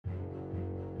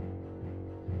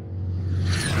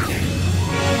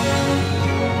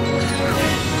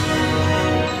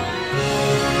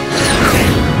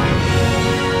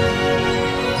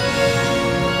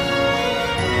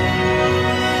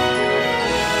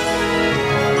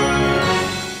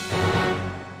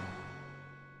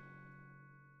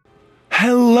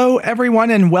everyone,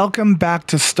 and welcome back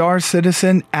to Star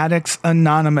Citizen Addicts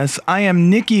Anonymous. I am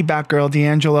Nikki Batgirl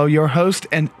D'Angelo, your host,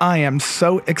 and I am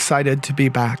so excited to be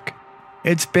back.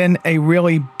 It's been a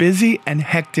really busy and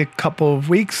hectic couple of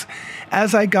weeks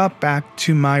as I got back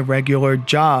to my regular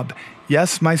job.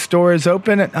 Yes, my store is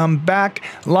open and I'm back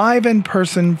live in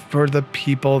person for the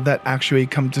people that actually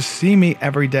come to see me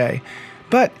every day.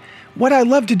 But what I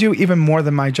love to do even more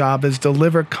than my job is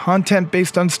deliver content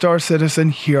based on Star Citizen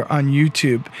here on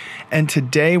YouTube. And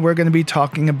today we're going to be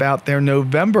talking about their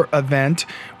November event,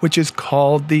 which is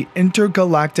called the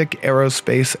Intergalactic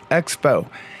Aerospace Expo.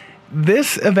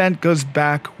 This event goes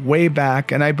back, way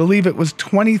back, and I believe it was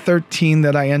 2013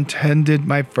 that I attended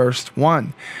my first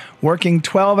one. Working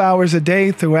 12 hours a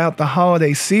day throughout the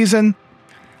holiday season,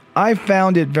 I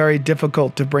found it very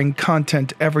difficult to bring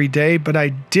content every day, but I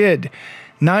did.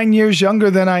 9 years younger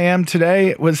than I am today,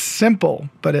 it was simple,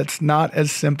 but it's not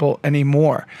as simple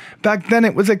anymore. Back then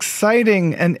it was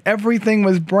exciting and everything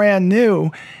was brand new.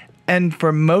 And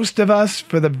for most of us,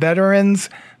 for the veterans,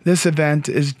 this event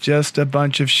is just a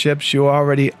bunch of ships you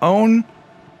already own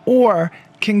or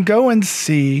can go and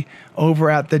see over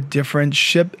at the different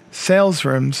ship sales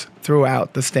rooms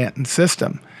throughout the Stanton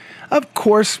system. Of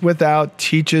course, without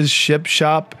Teach's Ship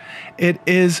Shop, it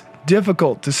is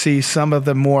difficult to see some of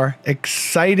the more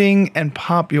exciting and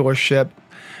popular ships,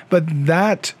 but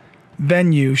that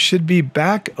venue should be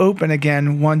back open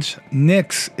again once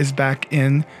Nyx is back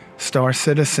in Star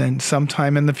Citizen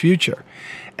sometime in the future.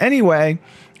 Anyway,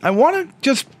 I want to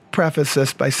just preface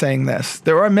this by saying this.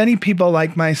 There are many people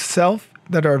like myself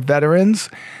that are veterans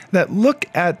that look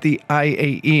at the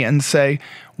IAE and say,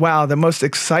 wow, the most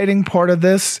exciting part of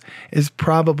this is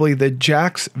probably the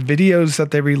Jax videos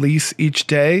that they release each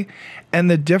day and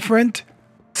the different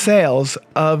sales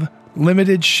of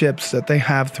limited ships that they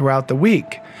have throughout the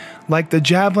week, like the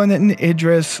Javelin and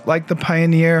Idris, like the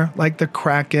Pioneer, like the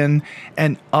Kraken,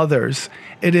 and others.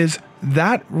 It is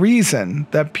that reason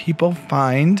that people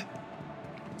find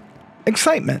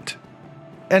excitement,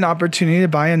 an opportunity to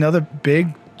buy another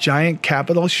big, giant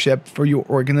capital ship for your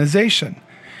organization.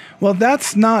 Well,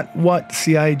 that's not what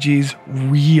CIG's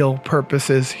real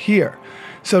purpose is here.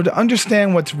 So to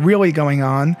understand what's really going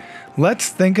on, let's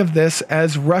think of this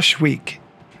as Rush Week.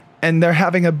 And they're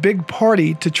having a big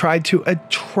party to try to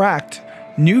attract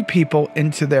new people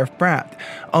into their frat.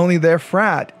 Only their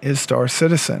frat is Star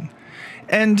Citizen.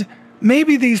 And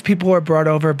maybe these people are brought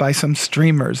over by some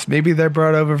streamers. Maybe they're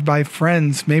brought over by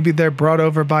friends. Maybe they're brought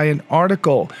over by an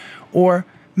article. Or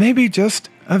maybe just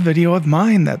a video of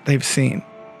mine that they've seen.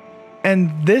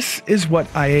 And this is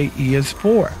what IAE is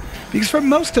for. Because for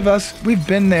most of us, we've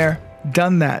been there,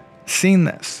 done that, seen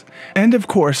this. And of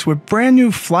course, with brand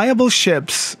new flyable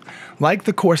ships like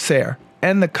the Corsair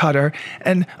and the Cutter,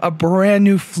 and a brand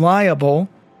new flyable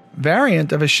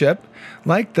variant of a ship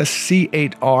like the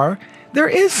C8R, there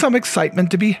is some excitement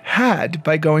to be had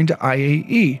by going to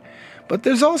IAE. But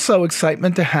there's also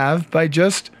excitement to have by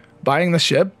just buying the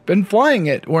ship and flying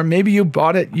it, or maybe you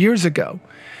bought it years ago.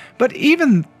 But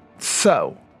even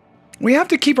so, we have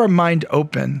to keep our mind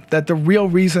open that the real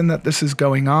reason that this is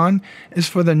going on is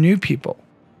for the new people.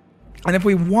 And if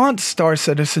we want Star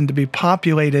Citizen to be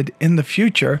populated in the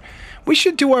future, we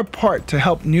should do our part to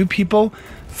help new people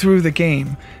through the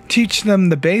game. Teach them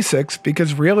the basics,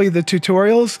 because really the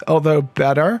tutorials, although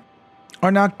better,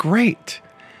 are not great.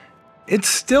 It's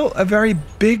still a very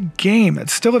big game.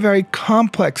 It's still a very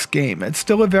complex game. It's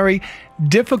still a very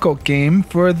difficult game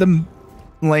for the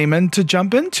layman to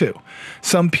jump into.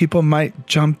 Some people might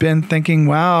jump in thinking,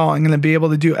 wow, I'm going to be able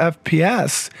to do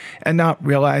FPS, and not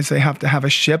realize they have to have a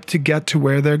ship to get to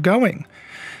where they're going.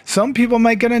 Some people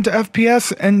might get into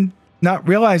FPS and not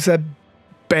realize that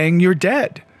bang, you're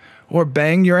dead, or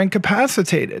bang, you're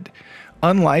incapacitated.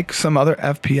 Unlike some other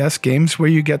FPS games where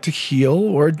you get to heal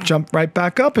or jump right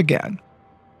back up again.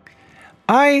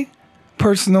 I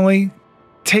personally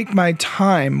take my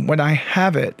time when I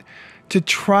have it to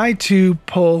try to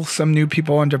pull some new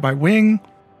people under my wing,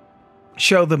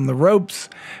 show them the ropes,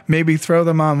 maybe throw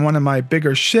them on one of my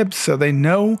bigger ships so they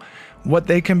know what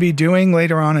they can be doing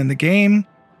later on in the game,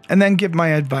 and then give my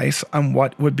advice on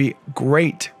what would be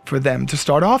great for them to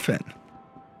start off in.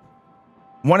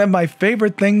 One of my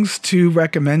favorite things to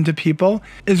recommend to people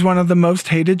is one of the most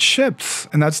hated ships,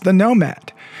 and that's the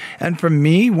Nomad. And for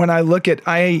me, when I look at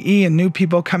IAE and new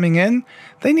people coming in,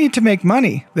 they need to make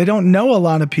money. They don't know a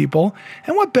lot of people,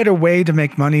 and what better way to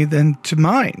make money than to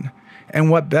mine?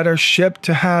 And what better ship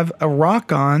to have a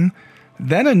rock on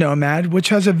than a Nomad, which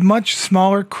has a much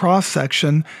smaller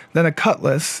cross-section than a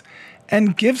Cutlass,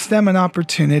 and gives them an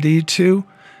opportunity to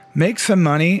make some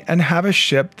money, and have a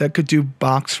ship that could do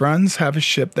box runs, have a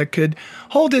ship that could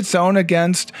hold its own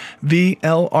against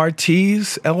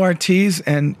VLRTs, LRTs,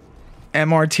 and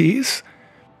MRTs.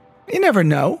 You never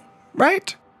know,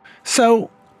 right? So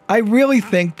I really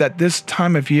think that this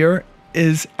time of year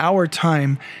is our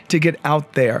time to get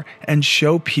out there and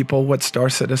show people what Star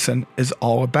Citizen is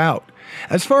all about.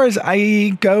 As far as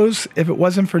IAE goes, if it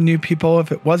wasn't for new people,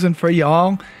 if it wasn't for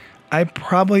y'all, I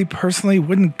probably personally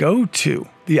wouldn't go to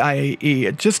the IAE.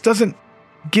 It just doesn't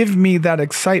give me that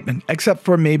excitement, except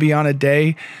for maybe on a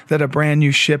day that a brand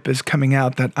new ship is coming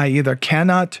out that I either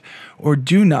cannot or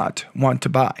do not want to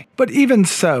buy. But even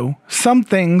so, some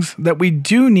things that we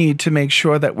do need to make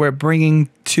sure that we're bringing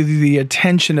to the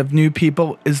attention of new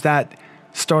people is that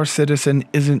Star Citizen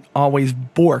isn't always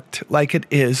borked like it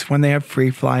is when they have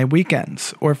free fly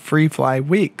weekends or free fly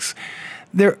weeks.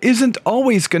 There isn't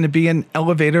always going to be an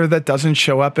elevator that doesn't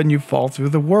show up and you fall through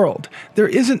the world. There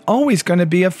isn't always going to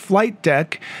be a flight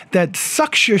deck that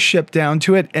sucks your ship down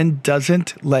to it and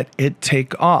doesn't let it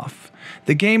take off.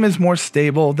 The game is more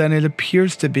stable than it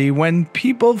appears to be when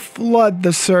people flood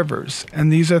the servers, and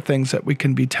these are things that we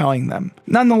can be telling them.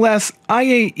 Nonetheless,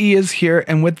 IAE is here,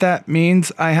 and what that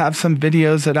means, I have some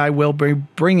videos that I will be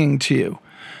bringing to you.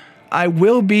 I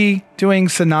will be doing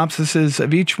synopsises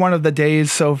of each one of the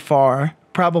days so far,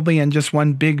 probably in just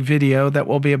one big video that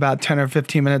will be about 10 or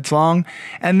 15 minutes long,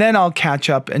 and then I'll catch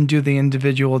up and do the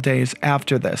individual days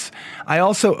after this. I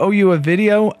also owe you a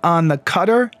video on the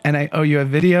Cutter, and I owe you a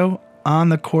video on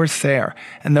the Corsair,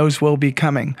 and those will be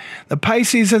coming. The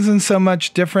Pisces isn't so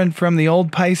much different from the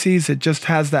old Pisces. It just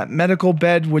has that medical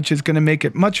bed, which is going to make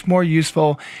it much more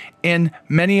useful in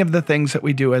many of the things that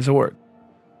we do as org.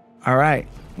 All right.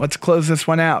 Let's close this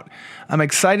one out. I'm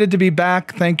excited to be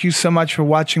back. Thank you so much for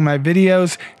watching my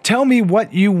videos. Tell me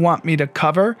what you want me to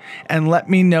cover and let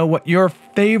me know what your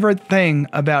favorite thing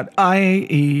about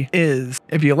IAE is.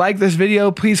 If you like this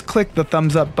video, please click the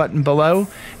thumbs up button below.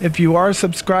 If you are a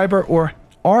subscriber or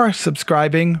are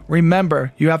subscribing,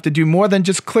 remember, you have to do more than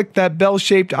just click that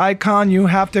bell-shaped icon. You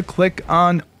have to click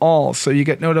on all so you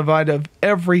get notified of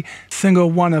every single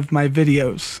one of my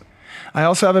videos. I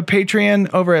also have a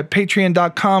Patreon over at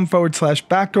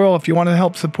patreon.com/Batgirl. If you want to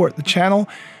help support the channel,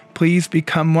 please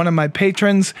become one of my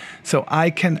patrons so I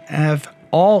can have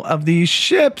all of these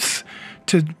ships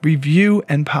to review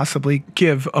and possibly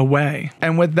give away.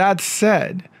 And with that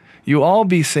said, you all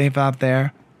be safe out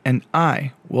there, and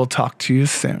I will talk to you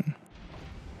soon.